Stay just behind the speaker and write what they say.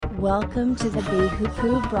Welcome to the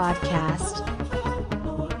Bihupu broadcast.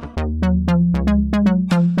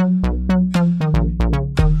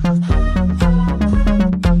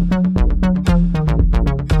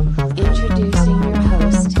 Introducing your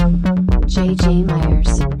host, JJ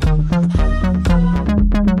Myers.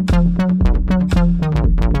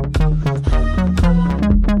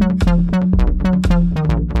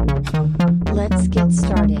 Let's get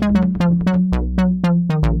started.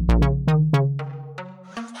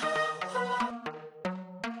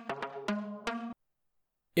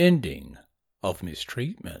 Ending of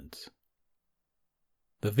mistreatment.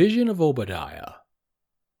 The vision of Obadiah.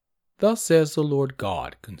 Thus says the Lord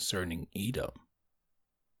God concerning Edom.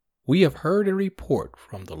 We have heard a report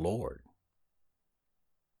from the Lord,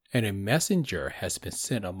 and a messenger has been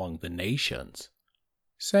sent among the nations,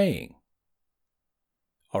 saying,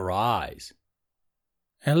 Arise,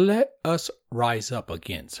 and let us rise up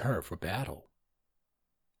against her for battle.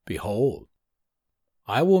 Behold,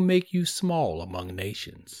 I will make you small among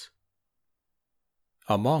nations.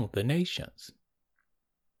 Among the nations,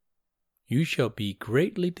 you shall be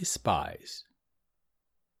greatly despised.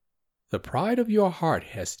 The pride of your heart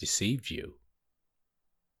has deceived you,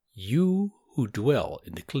 you who dwell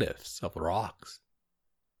in the cliffs of rocks,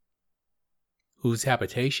 whose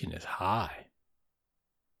habitation is high.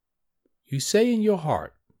 You say in your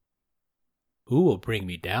heart, Who will bring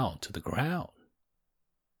me down to the ground?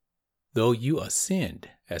 Though you ascend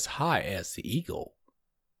as high as the eagle,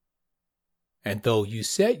 and though you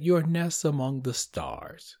set your nests among the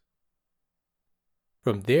stars,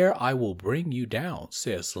 from there I will bring you down,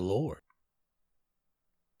 says the Lord.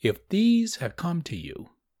 If these had come to you,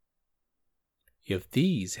 if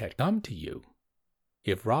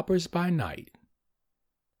robbers by night,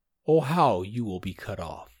 oh how you will be cut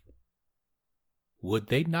off. Would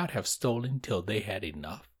they not have stolen till they had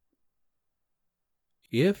enough?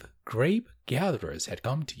 If grape gatherers had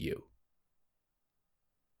come to you,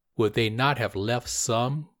 would they not have left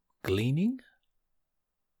some gleaning?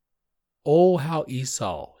 Oh, how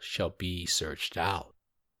Esau shall be searched out,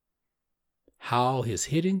 how his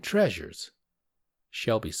hidden treasures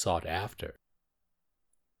shall be sought after.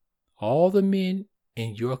 All the men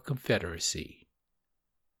in your confederacy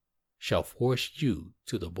shall force you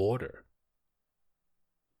to the border.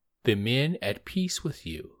 The men at peace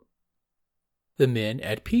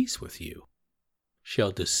with you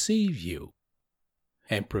shall deceive you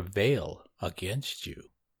and prevail against you.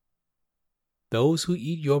 Those who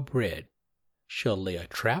eat your bread shall lay a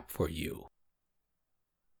trap for you.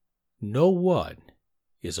 No one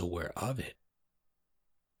is aware of it.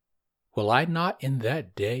 Will I not in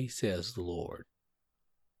that day, says the Lord,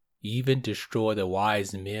 even destroy the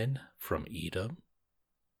wise men from Edom,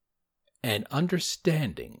 and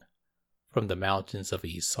understanding from the mountains of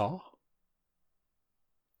Esau?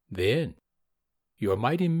 Then your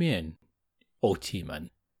mighty men, O Teman,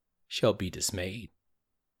 shall be dismayed,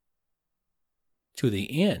 to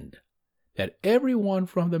the end that every one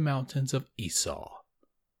from the mountains of Esau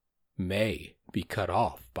may be cut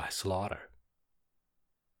off by slaughter.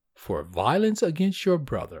 For violence against your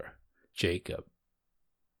brother, Jacob,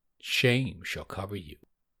 shame shall cover you,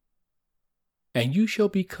 and you shall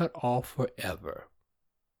be cut off forever,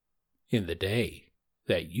 in the day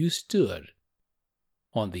that you stood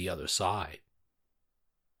on the other side,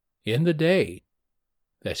 in the day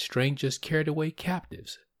that strangers carried away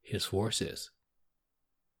captives his forces,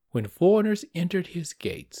 when foreigners entered his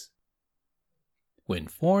gates,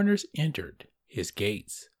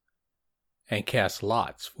 and cast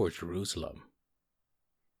lots for Jerusalem.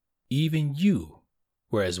 Even you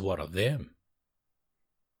were as one of them,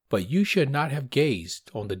 but you should not have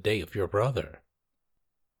gazed on the day of your brother,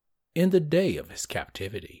 in the day of his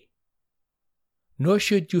captivity. Nor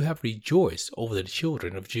should you have rejoiced over the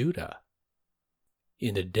children of Judah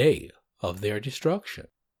in the day of their destruction.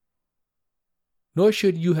 Nor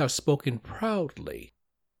should you have spoken proudly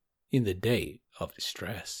in the day of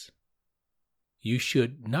distress. You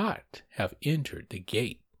should not have entered the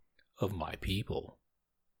gate of my people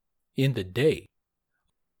in the day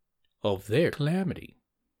of their calamity.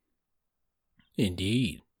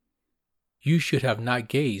 Indeed, you should have not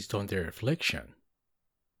gazed on their affliction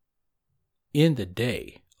in the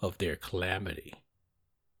day of their calamity,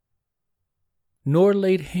 nor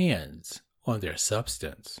laid hands on their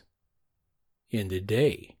substance in the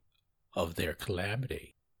day of their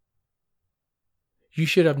calamity. You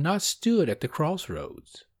should have not stood at the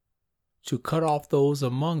crossroads to cut off those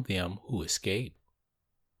among them who escaped,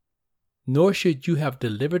 nor should you have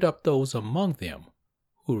delivered up those among them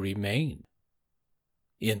who remained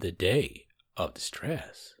in the day of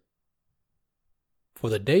distress. For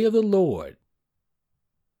the day of the Lord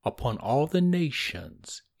upon all the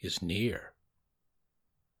nations is near.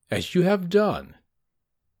 As you have done,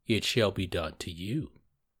 it shall be done to you.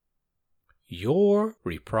 Your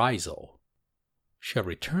reprisal shall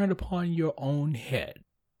return upon your own head.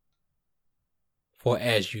 For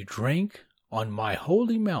as you drink on my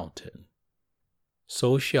holy mountain,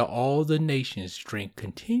 so shall all the nations drink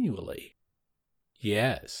continually.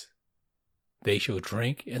 Yes, they shall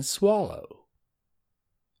drink and swallow,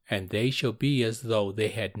 and they shall be as though they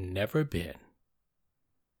had never been.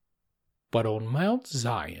 But on Mount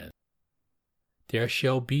Zion there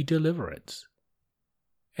shall be deliverance,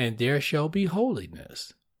 and there shall be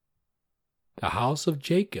holiness. The house of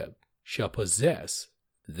Jacob shall possess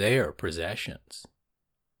their possessions.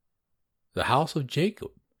 The house of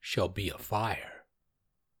Jacob shall be a fire,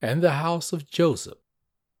 and the house of Joseph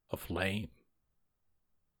a flame.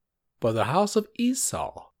 But the house of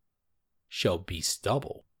Esau shall be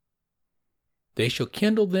stubble. They shall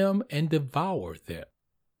kindle them and devour them,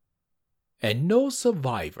 and no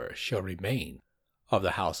survivor shall remain of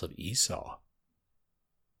the house of Esau.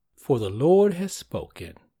 For the Lord has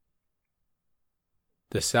spoken.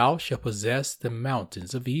 The south shall possess the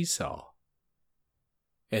mountains of Esau,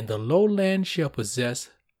 and the lowland shall possess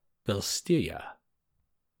Philistia,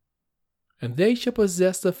 and they shall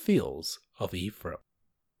possess the fields of Ephraim,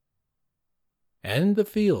 and the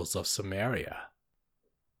fields of Samaria.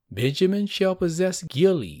 Benjamin shall possess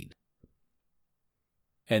Gilead,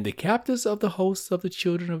 and the captives of the hosts of the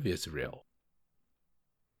children of Israel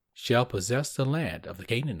shall possess the land of the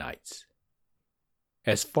Canaanites,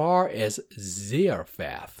 as far as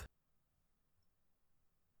Zarephath.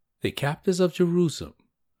 The captives of Jerusalem,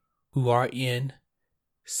 who are in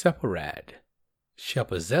Sepharad, shall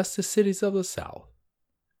possess the cities of the south.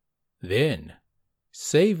 Then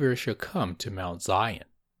Savior shall come to Mount Zion,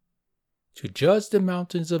 to judge the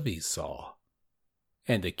mountains of Esau,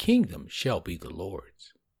 and the kingdom shall be the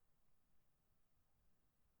Lord's.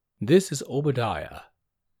 This is Obadiah,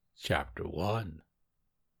 chapter 1.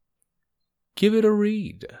 Give it a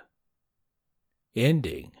read.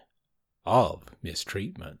 Ending of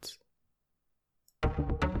mistreatments.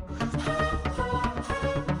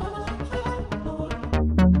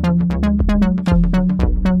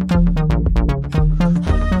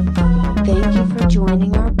 Thank you for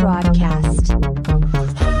joining our broadcast.